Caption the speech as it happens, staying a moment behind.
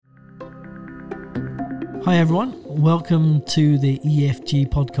Hi everyone, welcome to the EFG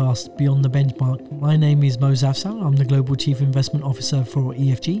podcast Beyond the Benchmark. My name is Mo Zafsal, I'm the Global Chief Investment Officer for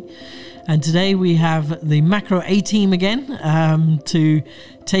EFG, and today we have the Macro A team again to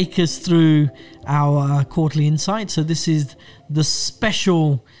take us through our quarterly insight. So this is the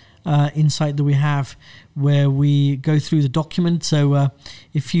special insight that we have where we go through the document. So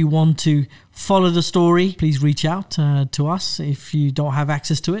if you want to follow the story, please reach out to us if you don't have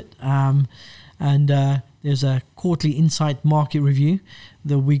access to it. There's a quarterly insight market review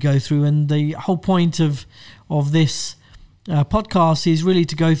that we go through, and the whole point of this podcast is really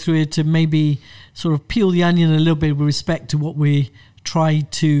to go through it to maybe sort of peel the onion a little bit with respect to what we try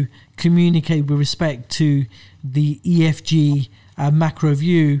to communicate with respect to the EFG macro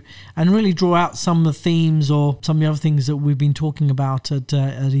view, and really draw out some of the themes or some of the other things that we've been talking about at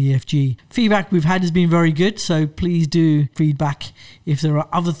EFG. Feedback we've had has been very good, so please do feedback if there are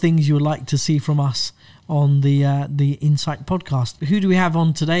other things you would like to see from us on the Insight podcast. Who do we have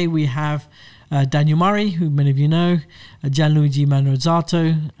on today? We have Daniel Murray, who many of you know, Gianluigi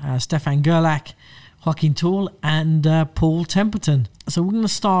Manozzato, Stefan Gerlach, Joaquin Toole, and Paul Temperton. So we're going to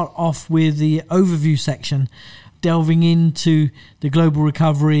start off with the overview section, delving into the global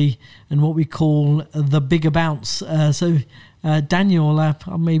recovery and what we call the bigger bounce. Daniel,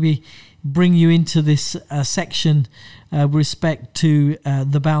 I'll maybe bring you into this section with respect to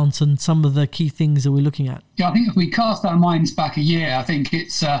the bounce and some of the key things that we're looking at. Yeah, I think if we cast our minds back a year, I think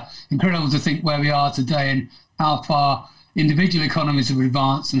it's incredible to think where we are today and how far individual economies have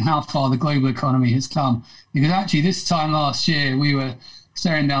advanced and how far the global economy has come. Because actually this time last year, we were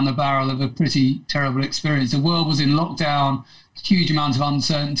staring down the barrel of a pretty terrible experience. The world was in lockdown, huge amount of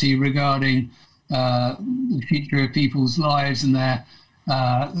uncertainty regarding the future of people's lives and their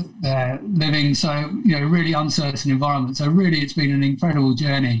living. So, really uncertain environment. So really it's been an incredible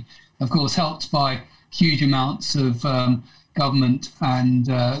journey, of course, helped by huge amounts of government and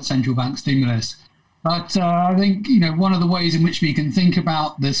central bank stimulus. But I think, one of the ways in which we can think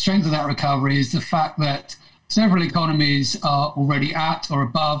about the strength of that recovery is the fact that several economies are already at or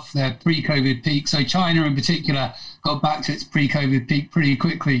above their pre-COVID peak. So China in particular got back to its pre-COVID peak pretty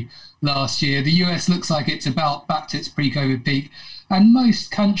quickly last year. The US looks like it's about back to its pre-COVID peak. And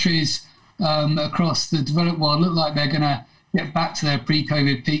most countries across the developed world look like they're going to get back to their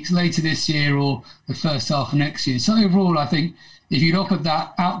pre-COVID peaks later this year or the first half of next year. So overall, I think if you'd offered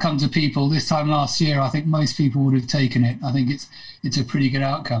that outcome to people this time last year, I think most people would have taken it. I think it's a pretty good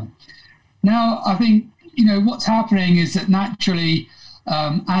outcome. Now, I think, what's happening is that naturally,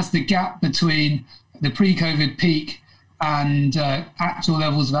 as the gap between the pre-COVID peak and actual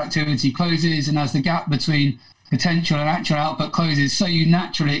levels of activity closes, and as the gap between potential and actual output closes, so you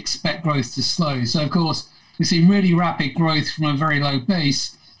naturally expect growth to slow. So, of course, we see really rapid growth from a very low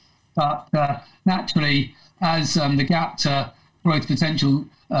base, but naturally, as the gap to growth potential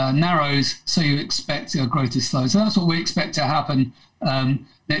narrows, so you expect growth to slow. So that's what we expect to happen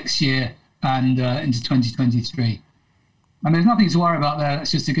next year and into 2023. And there's nothing to worry about there.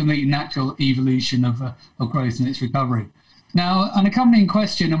 It's just a completely natural evolution of growth and its recovery. Now, an accompanying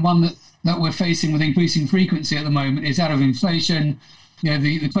question, and one that we're facing with increasing frequency at the moment, is that of inflation.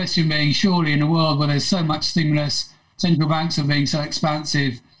 The question being, surely in a world where there's so much stimulus, central banks are being so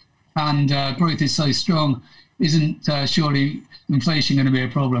expansive, and growth is so strong, isn't surely inflation going to be a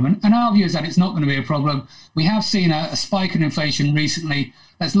problem? And our view is that it's not going to be a problem. We have seen a spike in inflation recently.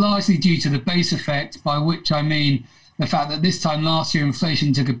 That's largely due to the base effect, by which I mean the fact that this time last year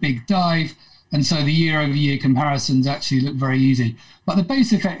inflation took a big dive, and so the year-over-year comparisons actually look very easy. But the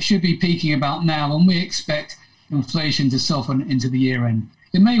base effect should be peaking about now, and we expect inflation to soften into the year end.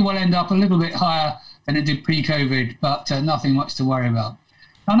 It may well end up a little bit higher than it did pre-COVID, but nothing much to worry about.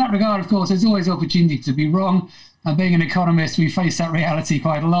 Now, in that regard, of course, there's always opportunity to be wrong. And being an economist, we face that reality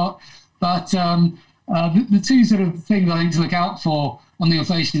quite a lot. But the two sort of things I think to look out for on the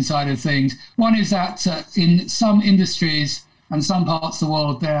inflation side of things, one is that in some industries and some parts of the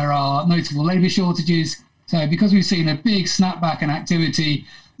world, there are notable labour shortages. So because we've seen a big snapback in activity,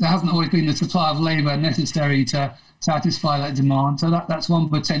 there hasn't always been the supply of labour necessary to satisfy that demand. So that's one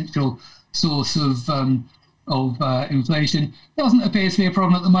potential source of inflation. It doesn't appear to be a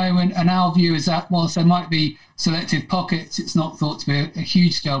problem at the moment, and our view is that whilst there might be selective pockets, it's not thought to be a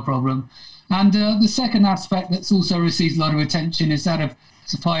huge scale problem. And the second aspect that's also received a lot of attention is that of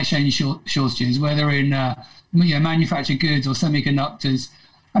supply chain shortages, whether in manufactured goods or semiconductors.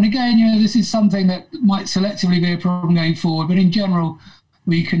 And again, this is something that might selectively be a problem going forward, but in general,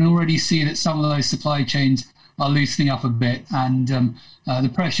 we can already see that some of those supply chains are loosening up a bit, and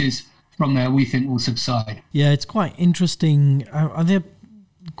the pressures from there we think will subside. Yeah, it's quite interesting. Are there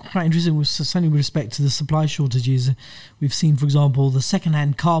quite interesting was certainly with respect to the supply shortages. We've seen, for example, the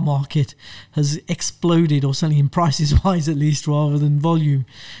second-hand car market has exploded, or certainly in prices-wise at least, rather than volume,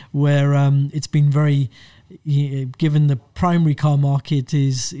 where it's been very, given the primary car market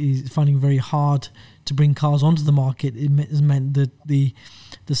is finding very hard to bring cars onto the market. It has meant that the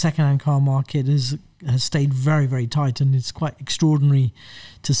second-hand car market has stayed very, very tight, and it's quite extraordinary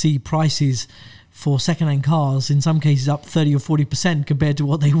to see prices for second-hand cars, in some cases up 30 or 40% compared to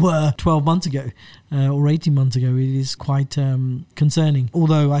what they were 12 months ago or 18 months ago. It is quite concerning,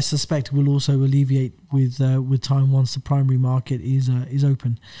 although I suspect it will also alleviate with time once the primary market is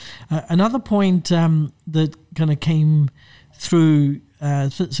open. Another point that kind of came through,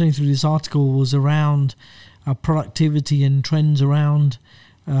 certainly through this article, was around productivity and trends around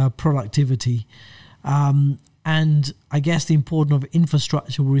productivity. And I guess the importance of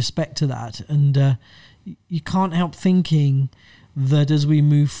infrastructure with respect to that. And you can't help thinking that as we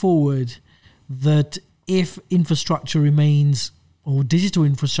move forward, that if infrastructure remains, or digital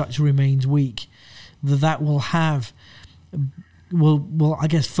infrastructure remains weak, that will I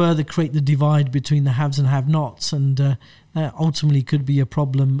guess further create the divide between the haves and have-nots, and that ultimately could be a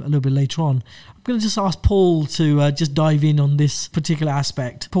problem a little bit later on. I'm going to just ask Paul to just dive in on this particular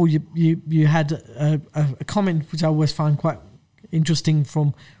aspect. Paul, you had a comment which I always find quite interesting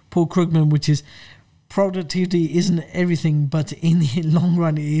from Paul Krugman, which is productivity isn't everything, but in the long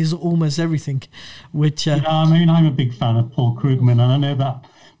run it is almost everything. Which I'm a big fan of Paul Krugman, and I know that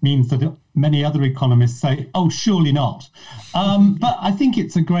means that many other economists say, oh, surely not. But I think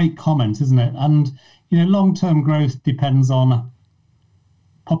it's a great comment, isn't it? And, long-term growth depends on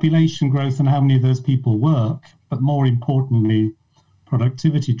population growth and how many of those people work, but more importantly,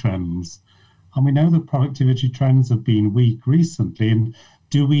 productivity trends. And we know that productivity trends have been weak recently. And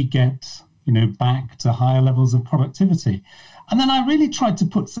do we get, back to higher levels of productivity? And then I really tried to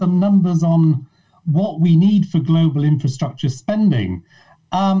put some numbers on what we need for global infrastructure spending.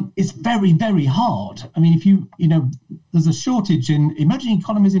 It's very, very hard. I mean, if there's a shortage in emerging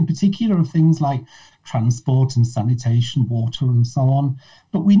economies in particular of things like transport and sanitation, water and so on.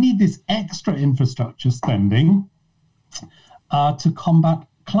 But we need this extra infrastructure spending to combat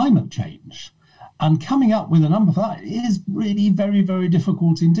climate change. And coming up with a number for that is really very, very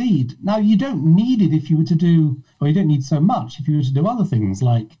difficult indeed. Now, you don't need it if you were to do, or you don't need so much if you were to do other things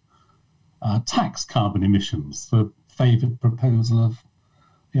like tax carbon emissions, the favoured proposal of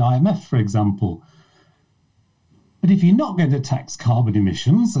the IMF, for example. But if you're not going to tax carbon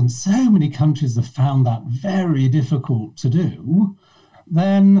emissions, and so many countries have found that very difficult to do,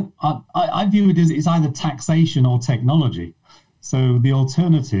 then I view it as it's either taxation or technology. So the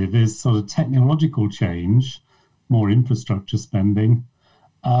alternative is sort of technological change, more infrastructure spending,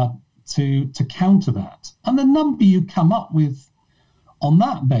 to counter that. And the number you come up with on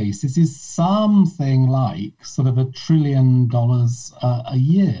that basis is something like sort of $1 trillion a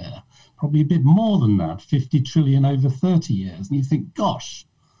year, probably a bit more than that, 50 trillion over 30 years. And you think, gosh,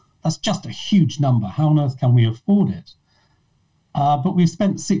 that's just a huge number. How on earth can we afford it? But we've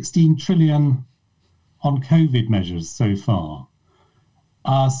spent 16 trillion on COVID measures so far.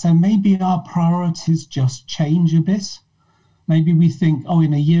 So maybe our priorities just change a bit. Maybe we think,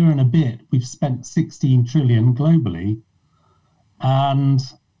 in a year and a bit, we've spent 16 trillion globally. And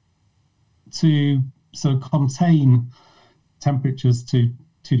to sort of contain temperatures to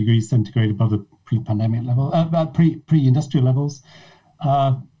 2 degrees centigrade above the pre-pandemic level, pre-industrial levels,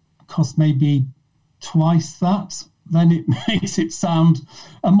 cost maybe twice that, then it makes it sound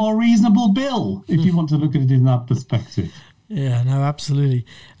a more reasonable bill, if you want to look at it in that perspective. Yeah, no, absolutely.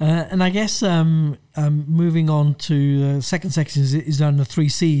 And I guess moving on to the second section is on the 3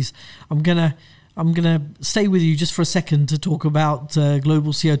 Cs. I'm gonna stay with you just for a second to talk about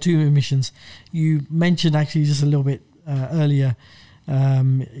global CO2 emissions. You mentioned actually just a little bit earlier,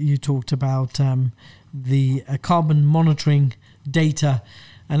 you talked about the carbon monitoring data,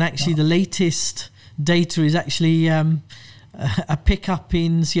 and actually the latest data is actually a pickup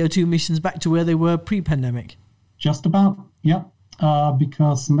in CO2 emissions back to where they were pre-pandemic. Just about, yeah,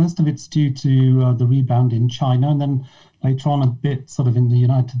 because most of it's due to the rebound in China, and then later on a bit sort of in the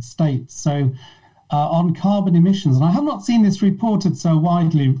United States. So on carbon emissions, and I have not seen this reported so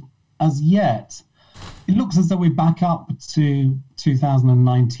widely as yet, it looks as though we're back up to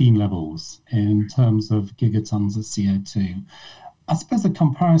 2019 levels in terms of gigatons of CO2. I suppose the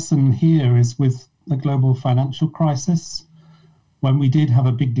comparison here is with the global financial crisis, when we did have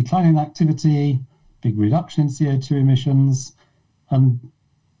a big decline in activity, big reduction in CO2 emissions, and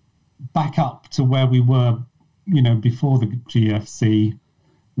back up to where we were, before the GFC,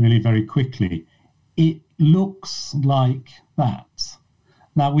 really very quickly. It looks like that.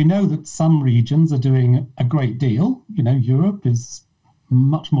 Now, we know that some regions are doing a great deal. Europe is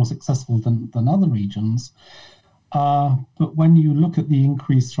much more successful than other regions. But when you look at the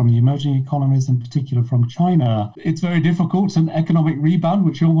increase from the emerging economies, in particular from China, it's very difficult. An economic rebound,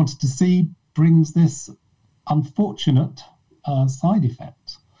 which we all wanted to see, brings this unfortunate side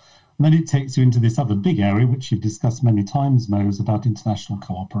effect. And then it takes you into this other big area, which you've discussed many times, Mo, is about international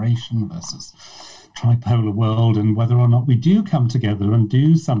cooperation versus tripolar world, and whether or not we do come together and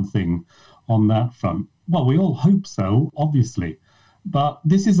do something on that front. Well, we all hope so, obviously. But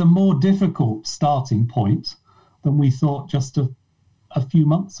this is a more difficult starting point than we thought just a few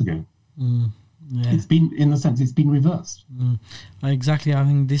months ago. Yeah. It's been reversed. Exactly. I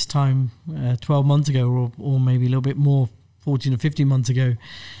think this time, 12 months ago, or maybe a little bit more, 14 or 15 months ago,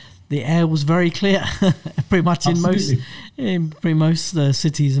 the air was very clear, pretty much in most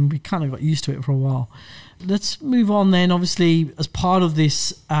cities, and we kind of got used to it for a while. Let's move on then. Obviously, as part of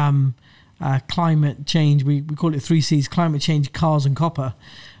this climate change, we call it 3 Cs: climate change, cars, and copper.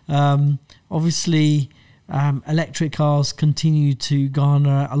 Obviously, electric cars continue to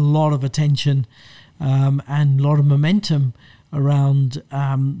garner a lot of attention and a lot of momentum around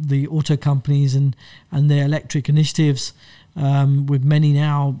the auto companies and their electric initiatives, with many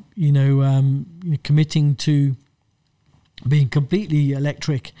now, committing to being completely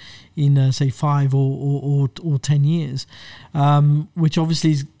electric in, say, 5 or 10 years, which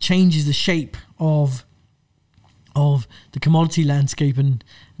obviously changes the shape of the commodity landscape and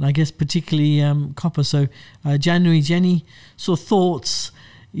I guess particularly copper. So Jenny, sort of thoughts,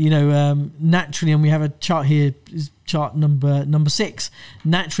 naturally, and we have a chart here, is chart number 6.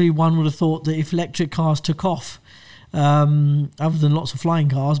 Naturally, one would have thought that if electric cars took off, other than lots of flying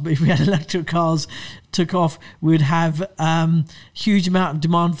cars, but if we had electric cars took off, we'd have huge amount of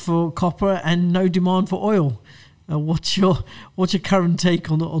demand for copper and no demand for oil. What's your current take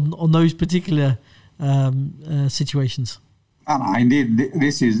on those particular situations? Indeed,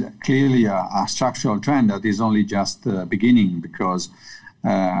 this is clearly a structural trend that is only just beginning, because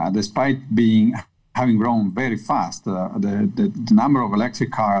despite having grown very fast, the number of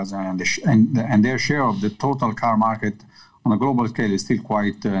electric cars and their share of the total car market on a global scale is still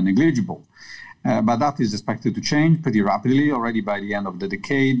quite negligible. But that is expected to change pretty rapidly. Already by the end of the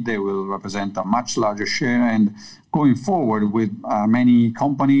decade, they will represent a much larger share. And going forward, with many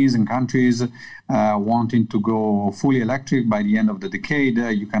companies and countries wanting to go fully electric by the end of the decade,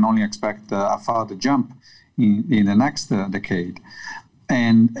 you can only expect a further jump in the next decade.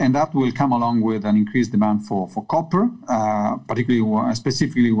 And that will come along with an increased demand for copper,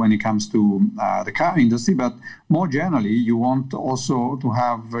 specifically when it comes to the car industry. But more generally, you want also to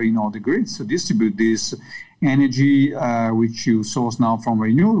have the grids to distribute this energy, which you source now from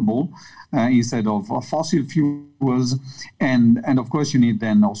renewable instead of fossil fuels. And of course, you need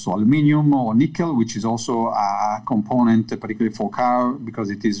then also aluminium or nickel, which is also a component, particularly for car, because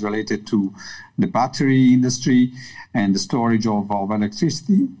it is related to the battery industry and the storage of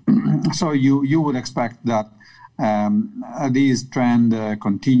electricity. So you would expect that these trend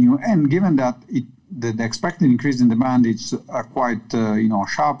continue. And given that the expected increase in demand is quite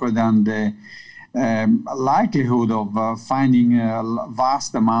sharper than the likelihood of finding a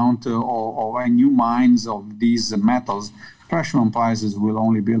vast amount of new mines of these metals, pressure on prices will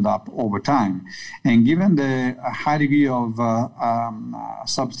only build up over time. And given the high degree of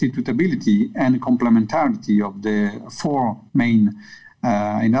substitutability and complementarity of the 4 main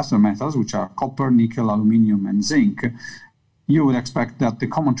industrial metals, which are copper, nickel, aluminium, and zinc, you would expect that the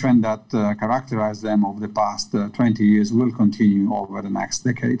common trend that characterized them over the past 20 years will continue over the next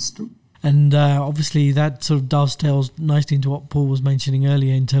decades too. And obviously that sort of dovetails nicely into what Paul was mentioning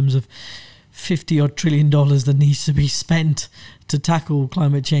earlier in terms of $50 trillion that needs to be spent to tackle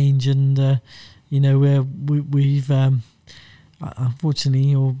climate change. And, we've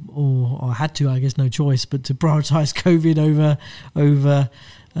unfortunately, or had to, I guess, no choice, but to prioritize COVID over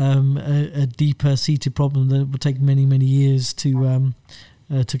a deeper seated problem that will take many, many years to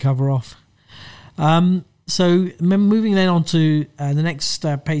cover off. So moving then on to the next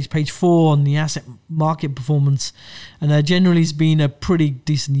page 4 on the asset market performance, and generally it's been a pretty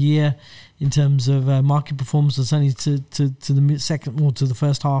decent year in terms of market performance. It's only to the second or to the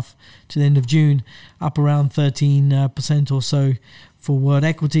first half to the end of June, up around 13% or so for world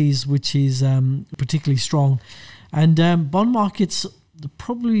equities, which is particularly strong. And bond markets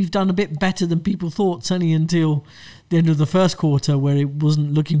probably done a bit better than people thought, certainly until the end of the first quarter, where it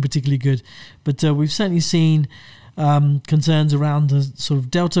wasn't looking particularly good. But we've certainly seen concerns around the sort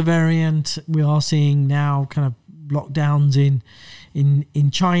of Delta variant. We are seeing now kind of lockdowns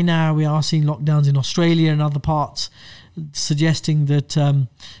in China. We are seeing lockdowns in Australia and other parts suggesting that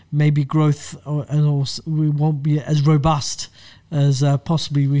maybe growth we won't be as robust as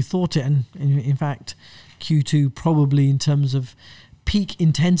possibly we thought it. And in fact, Q2 probably in terms of peak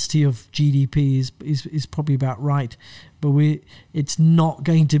intensity of GDP is probably about right. But it's not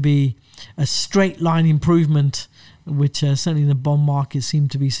going to be a straight line improvement, which certainly the bond market seem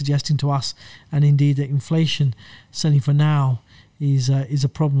to be suggesting to us, and indeed that inflation, certainly for now, is a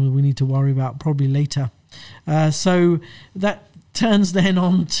problem that we need to worry about probably later. So that turns then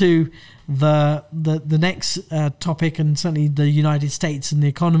on to the next topic, and certainly the United States and the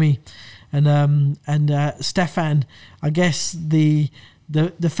economy. And Stefan, I guess the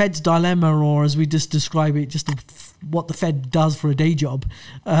Fed's dilemma, or as we just describe it, just what the Fed does for a day job.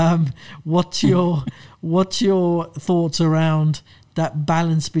 What's your thoughts around that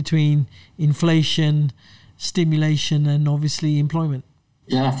balance between inflation, stimulation, and obviously employment?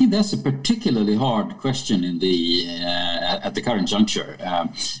 Yeah, I think that's a particularly hard question in at the current juncture.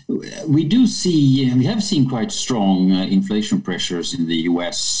 We have seen quite strong inflation pressures in the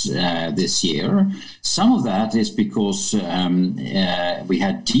US this year. Some of that is because we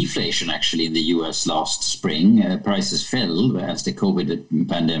had deflation actually in the US last spring. Prices fell as the COVID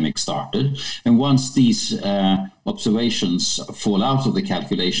pandemic started. And once these observations fall out of the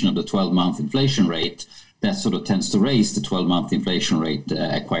calculation of the 12-month inflation rate, that sort of tends to raise the 12-month inflation rate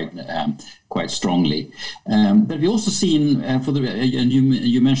quite strongly. But we also seen and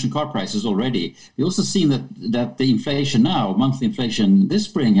you mentioned car prices already. We also seen that the inflation now, monthly inflation this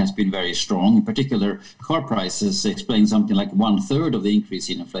spring, has been very strong. In particular, car prices explain something like 1/3 of the increase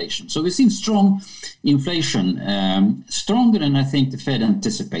in inflation. So we've seen strong inflation, stronger than I think the Fed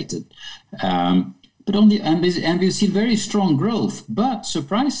anticipated. And we've seen very strong growth, but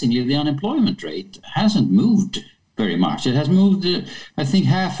surprisingly, the unemployment rate hasn't moved very much. It has moved, I think,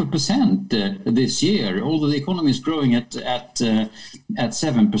 0.5% this year, although the economy is growing at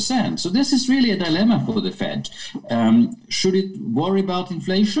 7%. So this is really a dilemma for the Fed. Should it worry about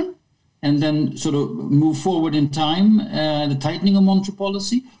inflation and then sort of move forward in time, the tightening of monetary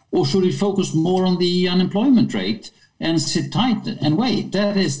policy, or should it focus more on the unemployment rate and sit tight and wait?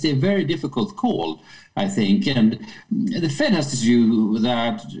 That is the very difficult call, I think. And the Fed has this view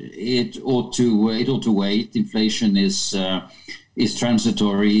that it ought to wait. Inflation is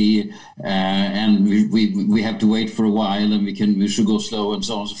transitory, and we have to wait for a while, and we should go slow and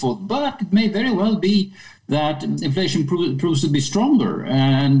so on and so forth. But it may very well be that inflation proves to be stronger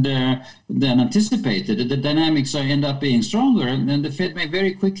than anticipated. The dynamics end up being stronger, and then the Fed may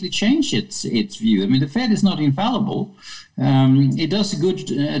very quickly change its view. I mean, the Fed is not infallible. It does a good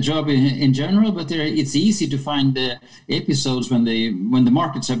job in general, but it's easy to find episodes when the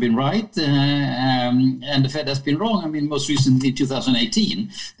markets have been right and the Fed has been wrong. I mean, most recently, in 2018,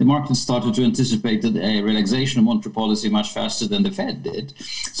 the market started to anticipate a relaxation of monetary policy much faster than the Fed did.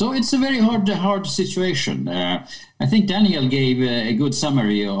 So it's a very hard situation. I think Daniel gave a good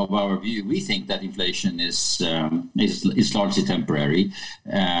summary of our view. We think that inflation is largely temporary,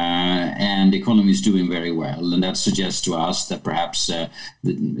 and the economy is doing very well, and that suggests to us that perhaps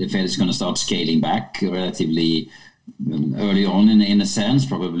the Fed is going to start scaling back relatively early on, in a sense,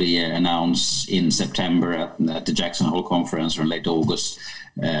 probably announce in September at the Jackson Hole conference, or in late August.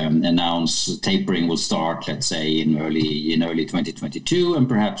 Announce tapering will start, let's say, in early 2022, and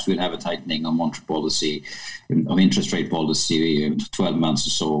perhaps we'll have a tightening of monetary policy, of interest rate policy, 12 months or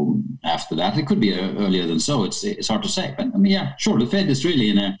so after that. It could be earlier than so. It's hard to say, but I mean, yeah, sure, the Fed is really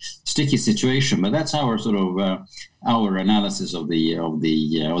in a sticky situation, but that's our sort of our analysis of the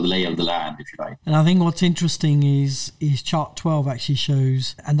lay of the land, if you like. And I think what's interesting is chart 12 actually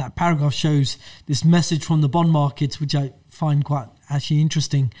shows, and that paragraph shows this message from the bond markets, which I find quite actually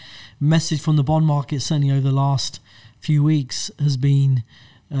interesting. Message from the bond market, certainly over the last few weeks, has been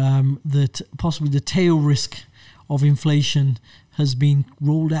that possibly the tail risk of inflation has been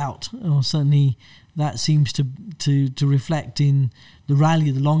ruled out, or certainly that seems to reflect in the rally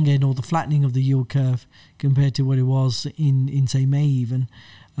at the long end, or the flattening of the yield curve compared to what it was in say May even,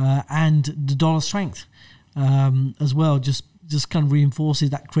 and the dollar strength as well just kind of reinforces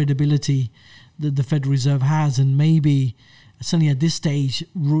that credibility that the Federal Reserve has, and maybe certainly at this stage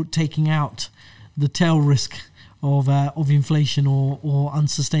taking out the tail risk of inflation or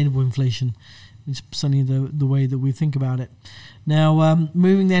unsustainable inflation. It's certainly the way that we think about it. Now,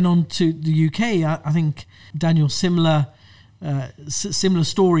 moving then on to the UK, I think, Daniel, similar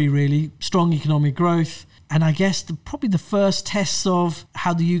story really, strong economic growth, and I guess probably the first tests of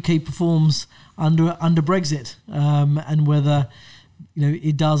how the UK performs under Brexit, and whether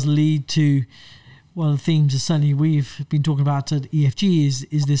it does lead to one of the themes that certainly we've been talking about at EFG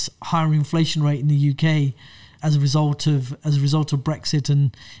is this higher inflation rate in the UK, as a result of Brexit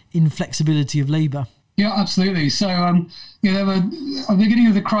and inflexibility of labour. Yeah, absolutely. So, there were, at the beginning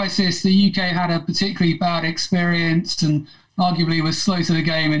of the crisis, the UK had a particularly bad experience and arguably was slow to the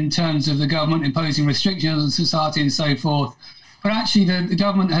game in terms of the government imposing restrictions on society and so forth. But actually, the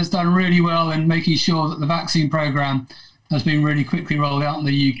government has done really well in making sure that the vaccine programme has been really quickly rolled out in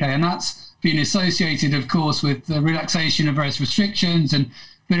the UK. And that's been associated, of course, with the relaxation of various restrictions and a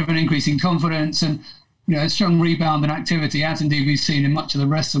bit of an increase in confidence and a strong rebound in activity, as indeed we've seen in much of the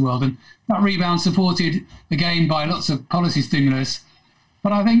rest of the world. And that rebound supported, again, by lots of policy stimulus.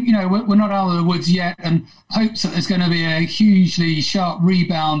 But I think, we're not out of the woods yet, and hopes that there's going to be a hugely sharp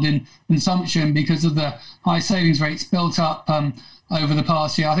rebound in consumption because of the high savings rates built up over the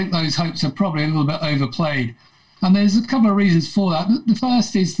past year. I think those hopes are probably a little bit overplayed. And there's a couple of reasons for that. The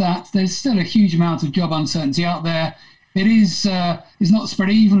first is that there's still a huge amount of job uncertainty out there. It is not spread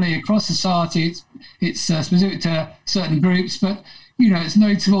evenly across society. It's specific to certain groups, but it's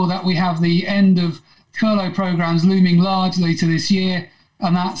notable that we have the end of furlough programs looming large later this year,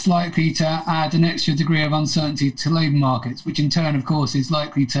 and that's likely to add an extra degree of uncertainty to labour markets, which in turn, of course, is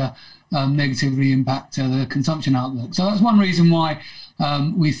likely to negatively impact the consumption outlook. So that's one reason why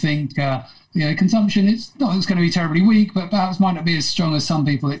we think consumption it's going to be terribly weak, but perhaps might not be as strong as some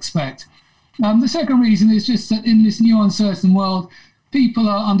people expect. The second reason is just that in this new uncertain world, people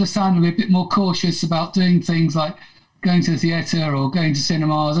are understandably a bit more cautious about doing things like going to the theatre or going to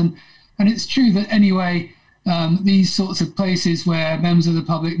cinemas. And it's true that anyway, these sorts of places where members of the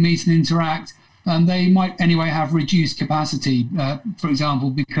public meet and interact, they might anyway have reduced capacity, for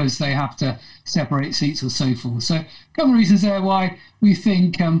example, because they have to separate seats or so forth. So a couple of reasons there why we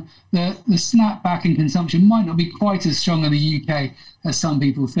think the snapback in consumption might not be quite as strong in the UK as some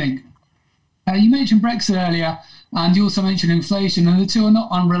people think. You mentioned Brexit earlier, and you also mentioned inflation, and the two are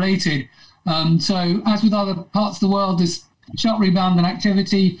not unrelated. So as with other parts of the world, this sharp rebound in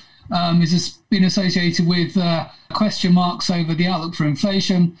activity has been associated with question marks over the outlook for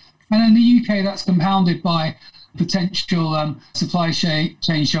inflation. And in the UK, that's compounded by potential supply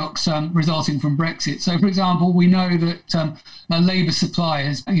chain shocks resulting from Brexit. So, for example, we know that labour supply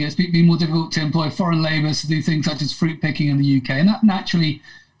has been more difficult to employ foreign labour to do things such as fruit picking in the UK, and that naturally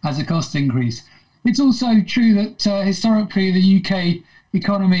has a cost increase. It's also true that historically the UK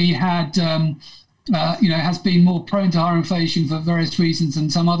economy has been more prone to higher inflation for various reasons than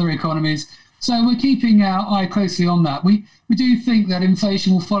some other economies. So we're keeping our eye closely on that. We do think that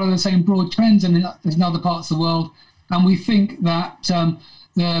inflation will follow the same broad trends as in other parts of the world, and we think that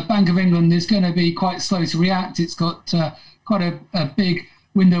the Bank of England is going to be quite slow to react. It's got quite a big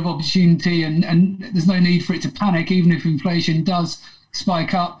window of opportunity, and there's no need for it to panic, even if inflation does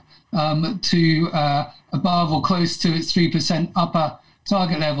spike up to above or close to its 3% upper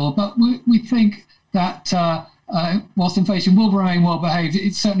target level. But we think that whilst inflation will remain well behaved,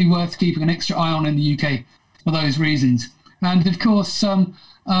 it's certainly worth keeping an extra eye on in the UK for those reasons. And of course,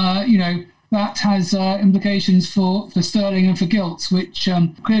 that has implications for sterling and for gilts, which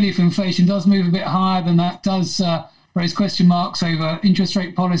clearly if inflation does move a bit higher, then that does raise question marks over interest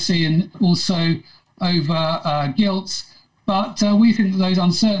rate policy and also over gilts. But we think that those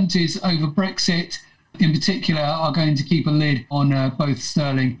uncertainties over Brexit in particular are going to keep a lid on both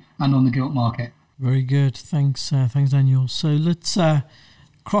sterling and on the gilt market. Very good. Thanks, Daniel. So let's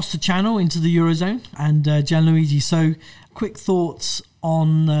cross the channel into the Eurozone. And Gianluigi, so quick thoughts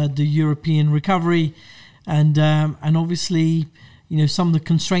on the European recovery and obviously, some of the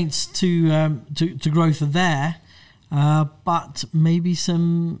constraints to growth are there. But maybe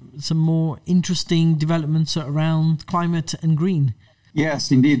some more interesting developments around climate and green.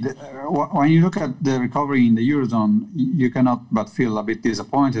 Yes, indeed. When you look at the recovery in the Eurozone, you cannot but feel a bit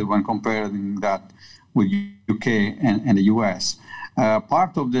disappointed when comparing that with UK and the US.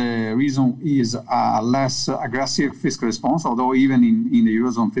 Part of the reason is a less aggressive fiscal response, although even in the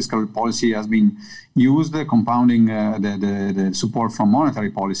Eurozone, fiscal policy has been used, compounding the support from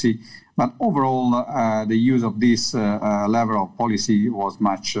monetary policy. But overall, the use of this level of policy was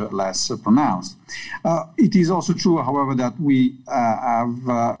much less pronounced. It is also true, however, that we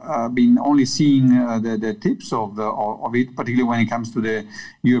have been only seeing the tips of it, particularly when it comes to the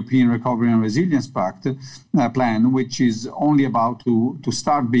European Recovery and Resilience Pact plan, which is only about to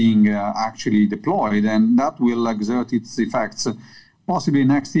start being actually deployed, and that will exert its effects possibly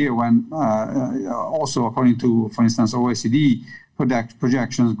next year when also according to, for instance, OECD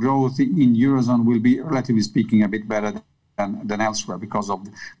projections, growth in Eurozone will be, relatively speaking, a bit better than elsewhere because of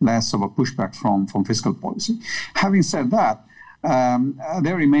less of a pushback from fiscal policy. Having said that,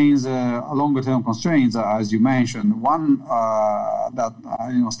 there remains a longer-term constraints, as you mentioned. One that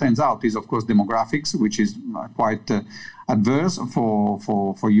stands out is, of course, demographics, which is quite adverse for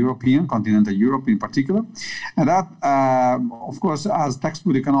continental Europe in particular. And that, of course, as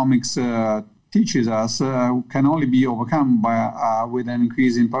textbook economics teaches us, can only be overcome by with an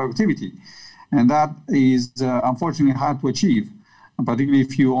increase in productivity. And that is unfortunately hard to achieve, particularly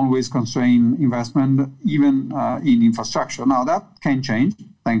if you always constrain investment, even in infrastructure. Now, that can change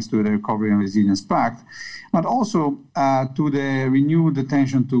thanks to the Recovery and Resilience Pact, but also to the renewed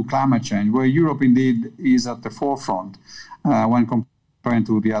attention to climate change, where Europe indeed is at the forefront when compared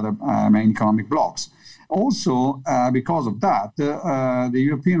to the other main economic blocs. Also, because of that, the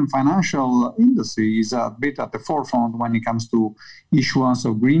European financial industry is a bit at the forefront when it comes to issuance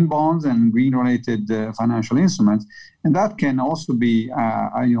of green bonds and green-related financial instruments, and that can also be,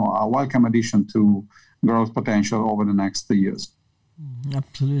 a welcome addition to growth potential over the next years.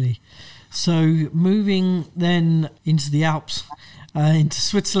 Absolutely. So, moving then into the Alps, into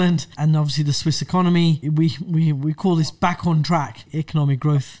Switzerland, and obviously the Swiss economy, we call this back on track. Economic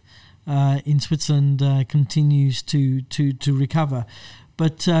growth in Switzerland continues to recover.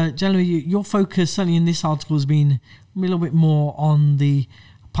 But generally, your focus, certainly in this article, has been a little bit more on the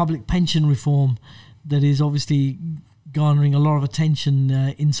public pension reform that is obviously garnering a lot of attention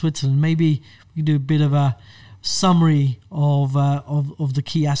in Switzerland. Maybe we can do a bit of a summary of the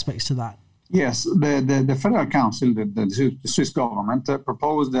key aspects to that. Yes, the Federal Council, the Swiss government,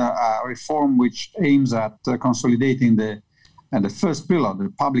 proposed a reform which aims at consolidating the first pillar, the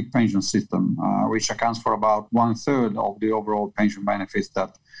public pension system, which accounts for about 1/3 of the overall pension benefits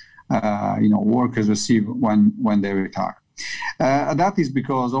that workers receive when they retire. That is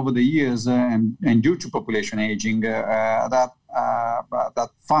because over the years and due to population aging, that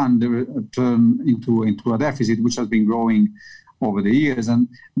fund turned into a deficit, which has been growing over the years, and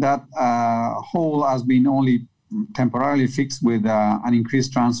that hole has been only temporarily fixed with an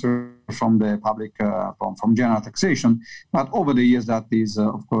increased transfer from the public, from general taxation. But over the years, that is,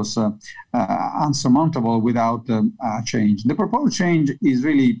 of course, unsurmountable without change. The proposed change is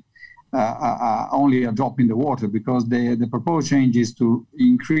really only a drop in the water, because the proposed change is to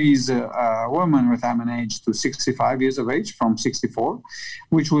increase women retirement age to 65 years of age from 64,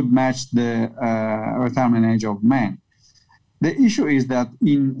 which would match the retirement age of men. The issue is that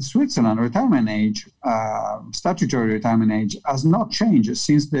in Switzerland, retirement age, statutory retirement age, has not changed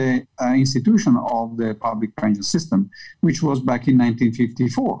since the institution of the public pension system, which was back in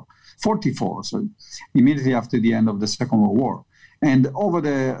 1944, immediately after the end of the Second World War. And over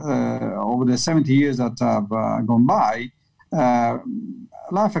the 70 years that have gone by,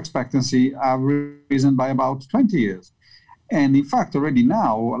 life expectancy have risen by about 20 years. And in fact, already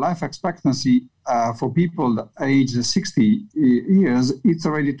now, life expectancy for people aged 60 years, it's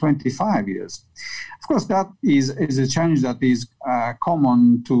already 25 years. Of course, that is a challenge that is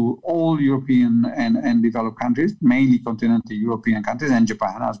common to all European and developed countries, mainly continental European countries and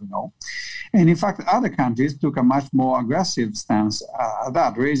Japan, as we know. And in fact, other countries took a much more aggressive stance at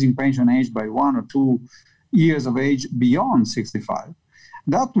that, raising pension age by 1 or 2 years of age beyond 65.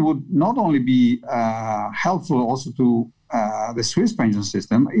 That would not only be helpful also to the Swiss pension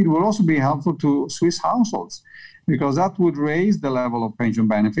system, it will also be helpful to Swiss households, because that would raise the level of pension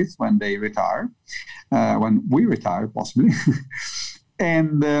benefits when they retire, when we retire possibly,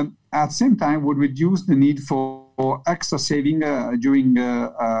 and at the same time would reduce the need for extra saving during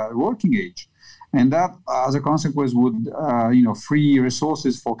working age. And that, as a consequence, would free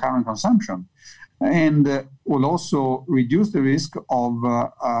resources for current consumption, and will also reduce the risk of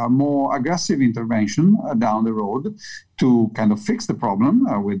more aggressive intervention down the road to kind of fix the problem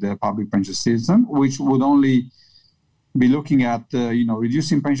with the public pension system, which would only be looking at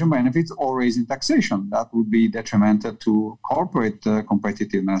reducing pension benefits or raising taxation. That would be detrimental to corporate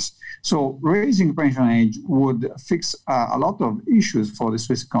competitiveness. So raising pension age would fix a lot of issues for the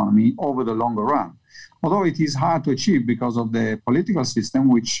Swiss economy over the longer run, although it is hard to achieve because of the political system,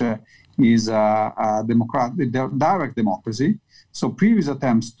 which is a direct democracy. So previous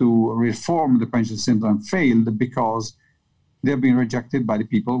attempts to reform the pension system failed because they've been rejected by the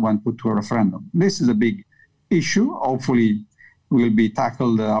people when put to a referendum. This is a big issue. Hopefully will be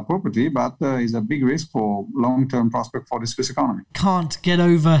tackled appropriately, but is a big risk for long-term prospect for the Swiss economy. Can't get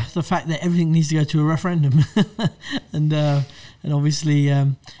over the fact that everything needs to go to a referendum. and obviously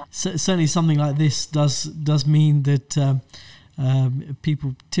certainly something like this does mean that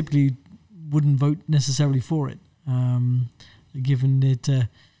people typically wouldn't vote necessarily for it, given it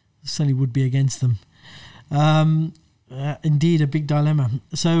certainly would be against them. Indeed, a big dilemma.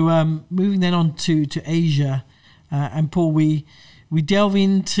 So moving then on to Asia, And Paul, we delve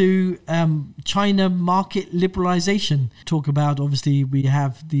into China market liberalization. Talk about, obviously, we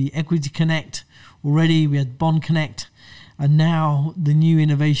have the Equity Connect already, we had Bond Connect, and now the new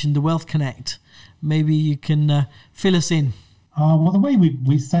innovation, the Wealth Connect. Maybe you can fill us in. Well, the way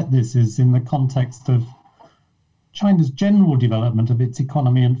we set this is in the context of China's general development of its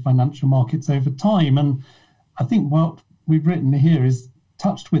economy and financial markets over time. And I think what we've written here is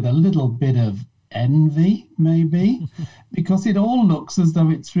touched with a little bit of envy, maybe, because it all looks as though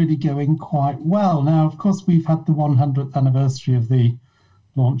it's really going quite well. Now, of course, we've had the 100th anniversary of the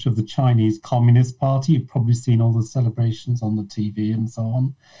launch of the Chinese Communist Party. You've probably seen all the celebrations on the TV and so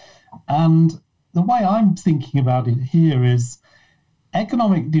on. And the way I'm thinking about it here is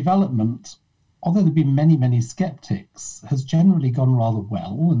economic development, although there have been many, many skeptics, has generally gone rather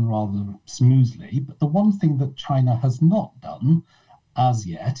well and rather smoothly. But the one thing that China has not done as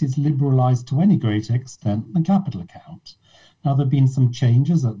yet is liberalize to any great extent the capital account. Now, there have been some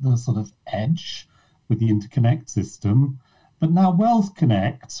changes at the sort of edge with the interconnect system, but now Wealth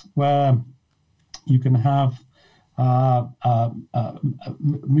Connect, where you can have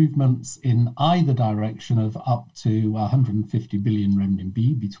movements in either direction of up to 150 billion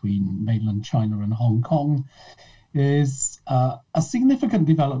renminbi between mainland China and Hong Kong, is a significant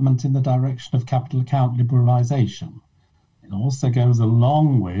development in the direction of capital account liberalization. It also goes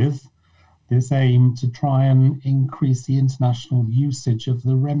along with this aim to try and increase the international usage of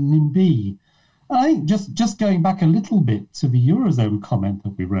the renminbi. I think just going back a little bit to the Eurozone comment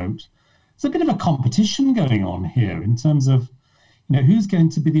that we wrote, there's a bit of a competition going on here in terms of, who's going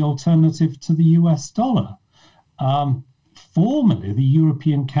to be the alternative to the US dollar. Formerly, the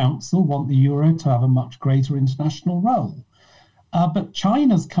European Council want the euro to have a much greater international role. But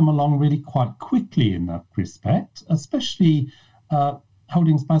China's come along really quite quickly in that respect, especially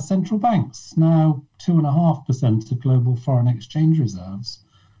holdings by central banks. Now, 2.5% of global foreign exchange reserves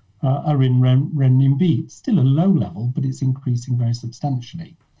are in renminbi. It's still a low level, but it's increasing very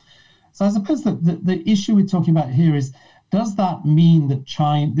substantially. So I suppose that the issue we're talking about here is, does that mean that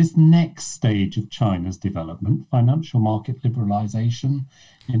China, this next stage of China's development, financial market liberalization,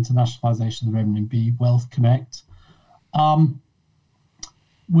 internationalization of the renminbi, Wealth Connect,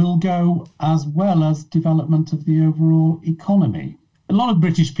 will go as well as development of the overall economy? A lot of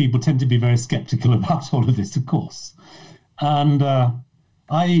British people tend to be very skeptical about all of this, of course. And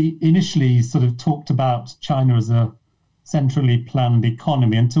I initially sort of talked about China as a centrally planned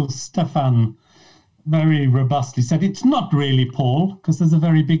economy until Stefan very robustly said, it's not really, Paul, because there's a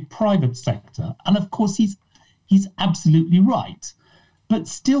very big private sector. And of course, he's absolutely right. But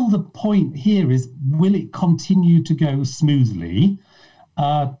still, the point here is, will it continue to go smoothly?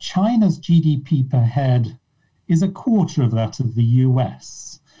 China's GDP per head is a quarter of that of the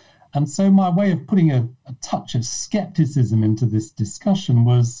US. And so my way of putting a touch of skepticism into this discussion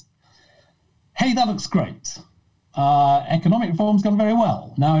was, hey, that looks great. Economic reform's gone very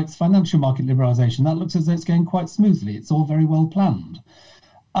well. Now it's financial market liberalization. That looks as though it's going quite smoothly. It's all very well planned.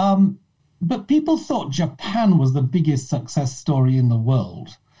 But people thought Japan was the biggest success story in the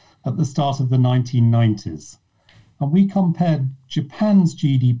world at the start of the 1990s. And we compared Japan's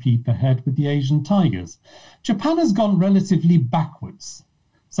GDP per head with the Asian tigers. Japan has gone relatively backwards.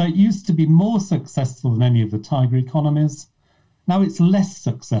 So it used to be more successful than any of the tiger economies. Now it's less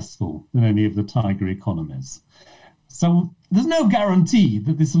successful than any of the tiger economies. So there's no guarantee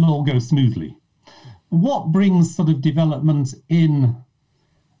that this will all go smoothly. What brings sort of development in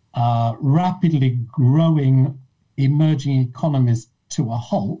rapidly growing emerging economies to a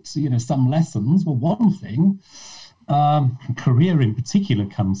halt? Some lessons. Well, one thing, Korea in particular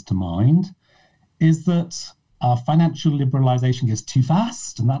comes to mind, is that financial liberalization goes too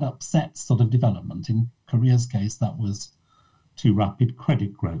fast, and that upsets sort of development. In Korea's case, that was too rapid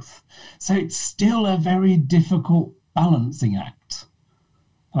credit growth. So it's still a very difficult balancing act.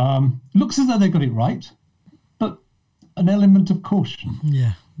 Looks as though they got it right, but an element of caution.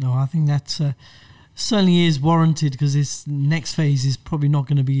 Yeah, no, I think that certainly is warranted, because this next phase is probably not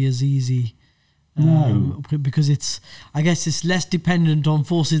going to be as easy. Because I guess it's less dependent on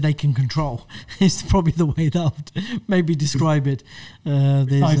forces they can control. It's probably the way that I would maybe describe it.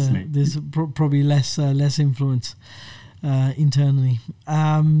 There's probably less influence internally.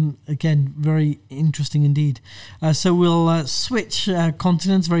 Again, very interesting indeed. So we'll switch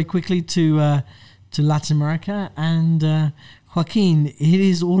continents very quickly to Latin America, and Joaquin, it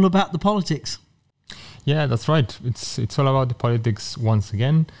is all about the politics. Yeah, that's right. It's all about the politics once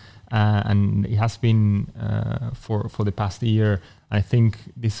again. And it has been for the past year. I think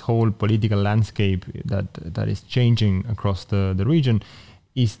this whole political landscape that is changing across the region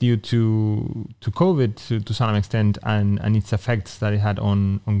is due to COVID to some extent, and its effects that it had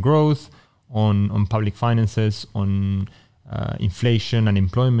on growth, on public finances, on inflation and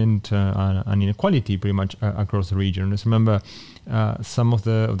employment and inequality pretty much across the region. Let's remember some of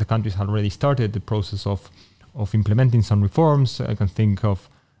the countries had already started the process of implementing some reforms. I can think of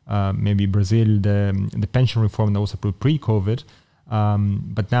maybe Brazil, the pension reform that was approved pre-COVID,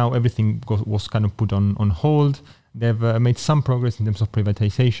 but now everything was kind of put on hold. They've made some progress in terms of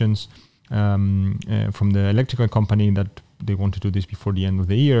privatizations from the electrical company that they want to do this before the end of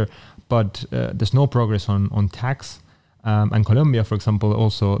the year, but there's no progress on tax. And Colombia, for example,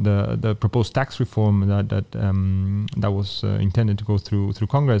 also the proposed tax reform that was intended to go through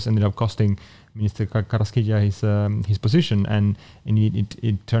Congress ended up costing Minister Carrasquilla his position, and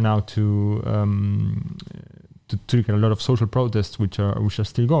it turned out to trigger a lot of social protests, which are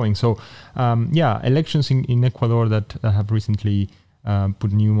still going. So, elections in Ecuador that have recently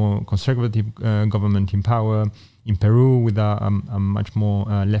put new, more conservative government in power. In Peru, with a much more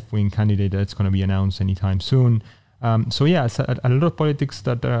left-wing candidate that's going to be announced anytime soon. So it's a lot of politics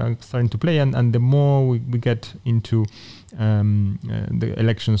that are starting to play, and the more we get into the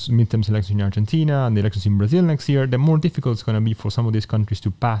elections, midterms elections in Argentina and the elections in Brazil next year, the more difficult it's going to be for some of these countries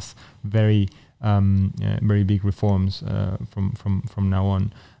to pass very big reforms from now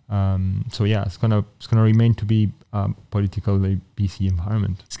on. It's gonna remain to be a politically busy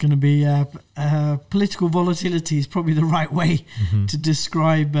environment. It's going to be political volatility is probably the right way to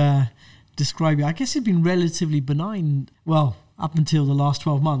describe it. I guess it's been relatively benign. Well, up until the last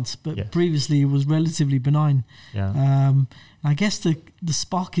 12 months, but previously it was relatively benign. Yeah. I guess the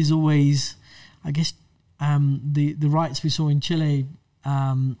spark is always, the riots we saw in Chile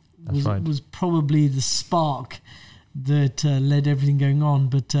was probably the spark that led everything going on.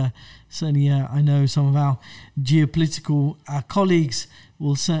 But certainly, I know some of our geopolitical colleagues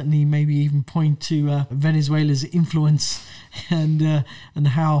will certainly maybe even point to Venezuela's influence and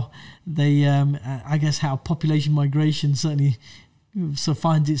how they, how population migration certainly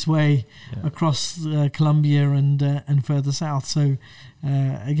finds its way across Colombia and further south. So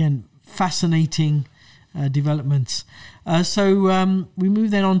again, fascinating developments. So we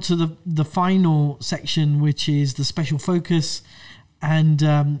move then on to the final section, which is the special focus and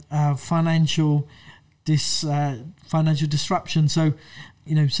financial disruption. So,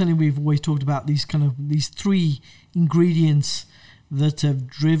 certainly we've always talked about these three ingredients that have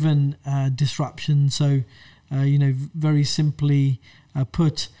driven disruption. So, very simply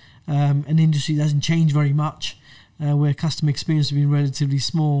put, an industry that hasn't changed very much, where customer experience has been relatively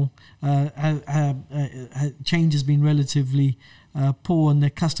small, change has been relatively poor, and the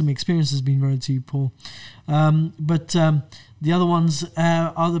customer experience has been relatively poor. But the other ones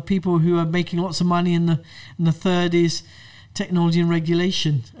are the people who are making lots of money, and the third is technology and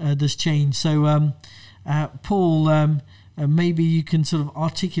regulation that's changed. So, Paul, maybe you can sort of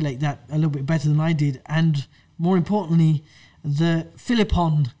articulate that a little bit better than I did, and more importantly, the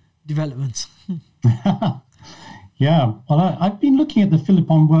Philippon developments. Yeah, well, I've been looking at the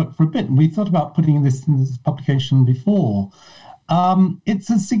Philippon work for a bit, and we thought about putting this in this publication before. It's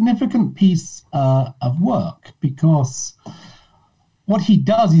a significant piece of work, because what he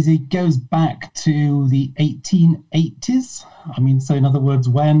does is he goes back to the 1880s. So in other words,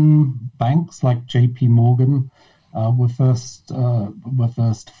 when banks like J.P. Morgan were first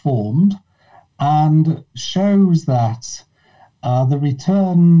formed, and shows that the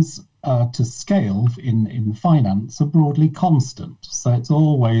returns to scale in finance are broadly constant. So it's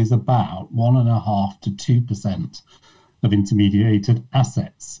always about 1.5% to 2% of intermediated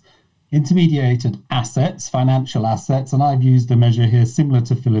assets. Intermediated assets, financial assets, and I've used a measure here similar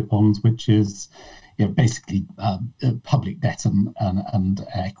to Philippon's, which is basically public debt and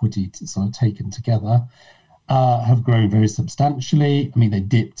equity sort of taken together, have grown very substantially. They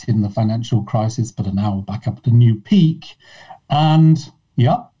dipped in the financial crisis, but are now back up at a new peak. And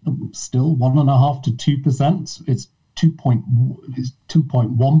still 1.5% to 2%. It's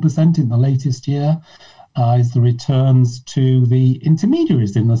 2.1% in the latest year. Is the returns to the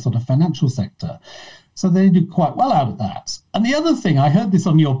intermediaries in the sort of financial sector. So they do quite well out of that. And the other thing, I heard this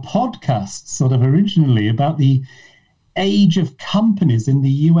on your podcast sort of originally about the age of companies in the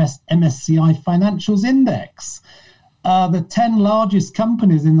US MSCI Financials Index. The 10 largest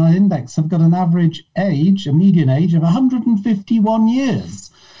companies in that index have got an average age, a median age of 151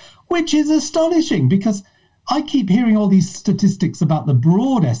 years, which is astonishing, because I keep hearing all these statistics about the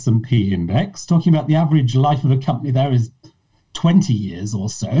broad S&P index, talking about the average life of a company there is 20 years or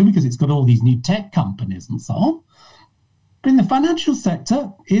so, because it's got all these new tech companies and so on. But in the financial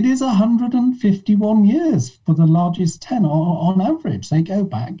sector, it is 151 years for the largest 10 on average. They go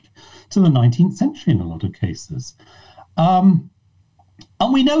back to the 19th century in a lot of cases. And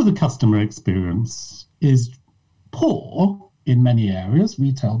we know the customer experience is poor in many areas,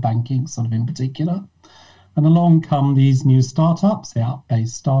 retail banking sort of in particular. And along come these new startups, the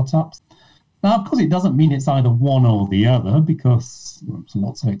app-based startups. Now, of course, it doesn't mean it's either one or the other, because there's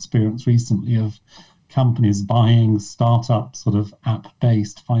lots of experience recently of companies buying startup sort of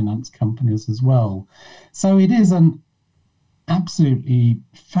app-based finance companies as well. So it is an absolutely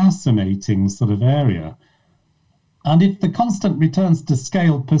fascinating sort of area. And if the constant returns to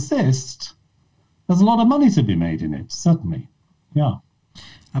scale persist, there's a lot of money to be made in it, certainly. Yeah.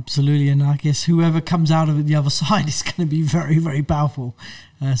 Absolutely, and I guess whoever comes out of it the other side is going to be very, very powerful.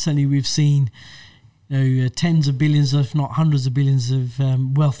 Certainly we've seen tens of billions, if not hundreds of billions of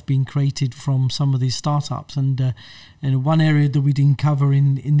wealth being created from some of these startups. And one area that we didn't cover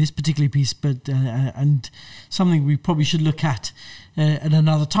in this particular piece, but and something we probably should look at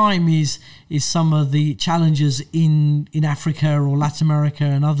another time is some of the challenges in Africa or Latin America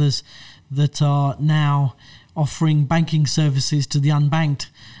and others that are now offering banking services to the unbanked,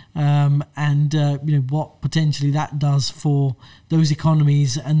 and what potentially that does for those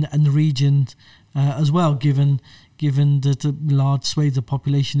economies and the region as well, given that a large swathe of the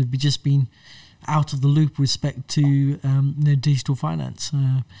population have just been out of the loop with respect to digital finance.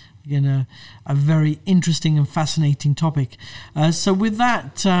 Again, a very interesting and fascinating topic. So with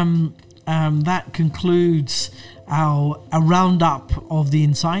that, that concludes a roundup of the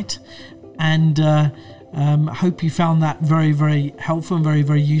insight, and hope you found that very, very helpful and very,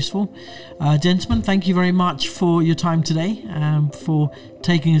 very useful. Gentlemen, thank you very much for your time today, for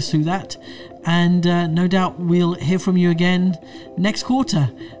taking us through that. And no doubt we'll hear from you again next quarter.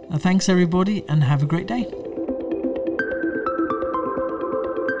 Thanks, everybody, and have a great day.